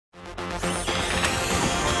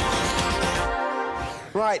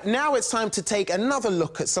Right, now it's time to take another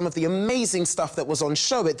look at some of the amazing stuff that was on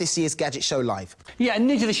show at this year's Gadget Show Live. Yeah,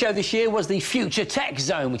 new to the show this year was the Future Tech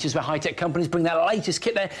Zone, which is where high-tech companies bring their latest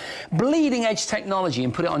kit, their bleeding-edge technology,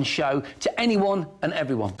 and put it on show to anyone and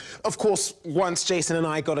everyone. Of course, once Jason and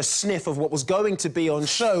I got a sniff of what was going to be on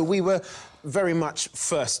show, we were very much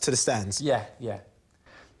first to the stands. Yeah.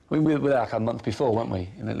 We were there like a month before, weren't we,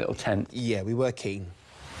 in a little tent? Yeah, we were keen.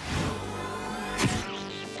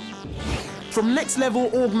 From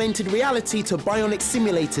next-level augmented reality to bionic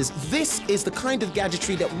simulators, this is the kind of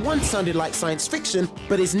gadgetry that once sounded like science fiction,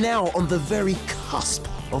 but is now on the very cusp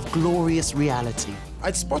of glorious reality.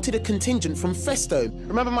 I'd spotted a contingent from Festo.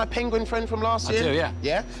 Remember my penguin friend from last year? I do, yeah.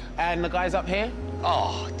 Yeah? And the guys up here?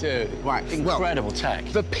 Oh, dude. Right, incredible tech.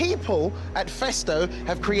 The people at Festo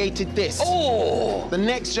have created this. Oh! The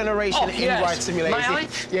next generation in-ride simulators. May I?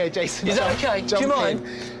 Yeah, Jason. Is that okay? Do you mind?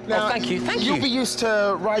 Now, thank you. You'll be used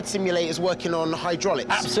to ride simulators working on hydraulics.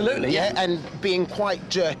 Absolutely, yeah. And being quite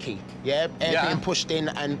jerky, yeah? Air being pushed in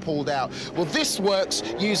and pulled out. Well, this works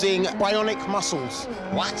using bionic muscles.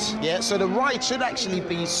 What? Yeah, so the ride should actually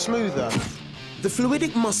be smoother. The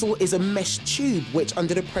fluidic muscle is a mesh tube which,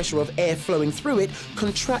 under the pressure of air flowing through it,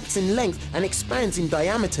 contracts in length and expands in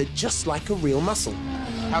diameter just like a real muscle.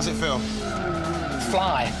 How's it feel?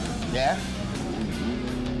 Fly. Yeah?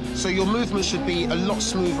 So your movement should be a lot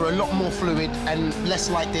smoother, a lot more fluid, and less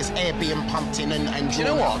like this air being pumped in and Do you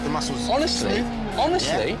know what? The muscles. Honestly,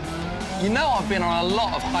 you know I've been on a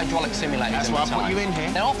lot of hydraulic simulators. That's why I put you in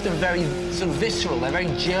here. They're often very sort of visceral, they're very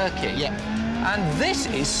jerky. Yeah. And this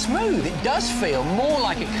is smooth. It does feel more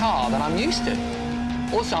like a car than I'm used to.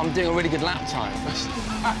 Also, I'm doing a really good lap time.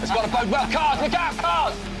 It's got to bode well. Cars, look out,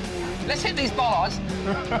 cars! Let's hit these bollards.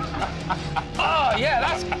 Oh,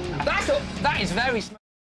 yeah, that is very smooth.